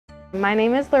My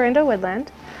name is Lorinda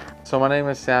Woodland. So my name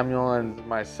is Samuel, and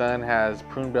my son has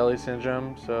prune belly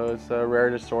syndrome. So it's a rare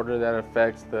disorder that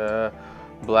affects the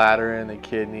bladder and the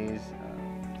kidneys.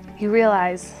 You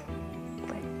realize,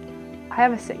 like, I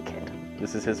have a sick kid.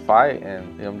 This is his fight,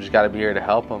 and I'm just got to be here to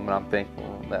help him, and I'm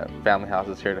thankful that Family House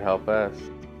is here to help us.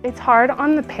 It's hard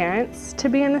on the parents to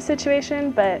be in the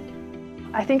situation, but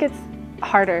I think it's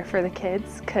harder for the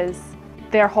kids because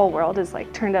their whole world is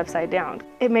like turned upside down.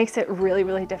 It makes it really,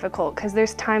 really difficult because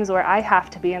there's times where I have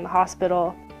to be in the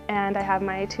hospital, and I have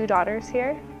my two daughters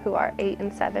here who are 8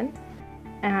 and 7,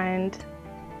 and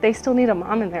they still need a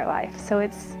mom in their life. So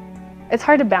it's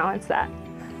hard to balance that.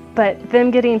 But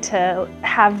them getting to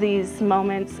have these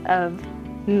moments of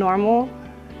normal,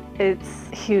 it's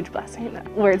a huge blessing.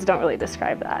 Words don't really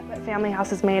describe that. But Family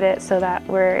House has made it so that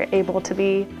we're able to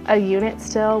be a unit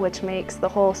still, which makes the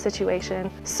whole situation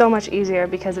so much easier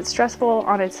because it's stressful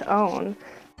on its own.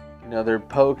 You know, they're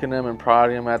poking him and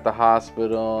prodding him at the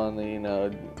hospital, and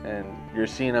and you're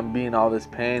seeing him be in all this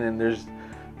pain, and there's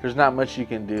not much you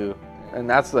can do. And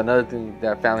that's another thing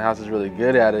that Family House is really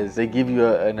good at, is they give you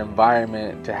an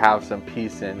environment to have some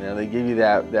peace in. You know, they give you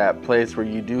that place where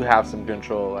you do have some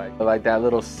control, like that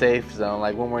little safe zone.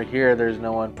 Like when we're here, there's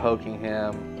no one poking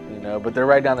him, you know, but they're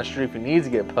right down the street if he needs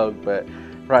to get poked. But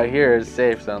right here is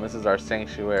safe zone. This is our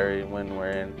sanctuary when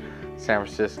we're in San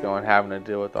Francisco and having to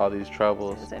deal with all these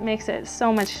troubles. It makes it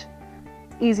so much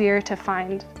easier to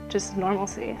find just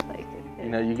normalcy. You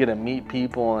know, you get to meet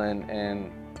people and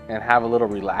have a little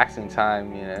relaxing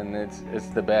time, you know, and it's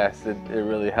the best. It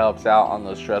really helps out on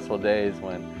those stressful days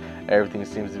when everything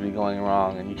seems to be going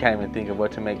wrong and you can't even think of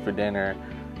what to make for dinner.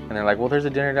 And they're like, well, there's a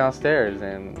dinner downstairs,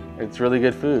 and it's really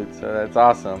good food, so that's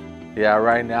awesome. Yeah,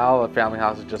 right now, the Family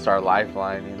House is just our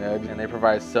lifeline, you know, and they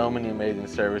provide so many amazing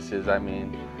services. I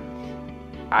mean,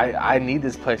 I need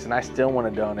this place and I still want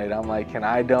to donate. I'm like, can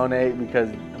I donate?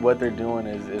 Because what they're doing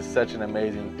is such an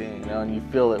amazing thing, you know, and you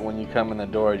feel it when you come in the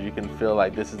doors. You can feel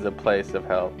like this is a place of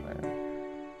help.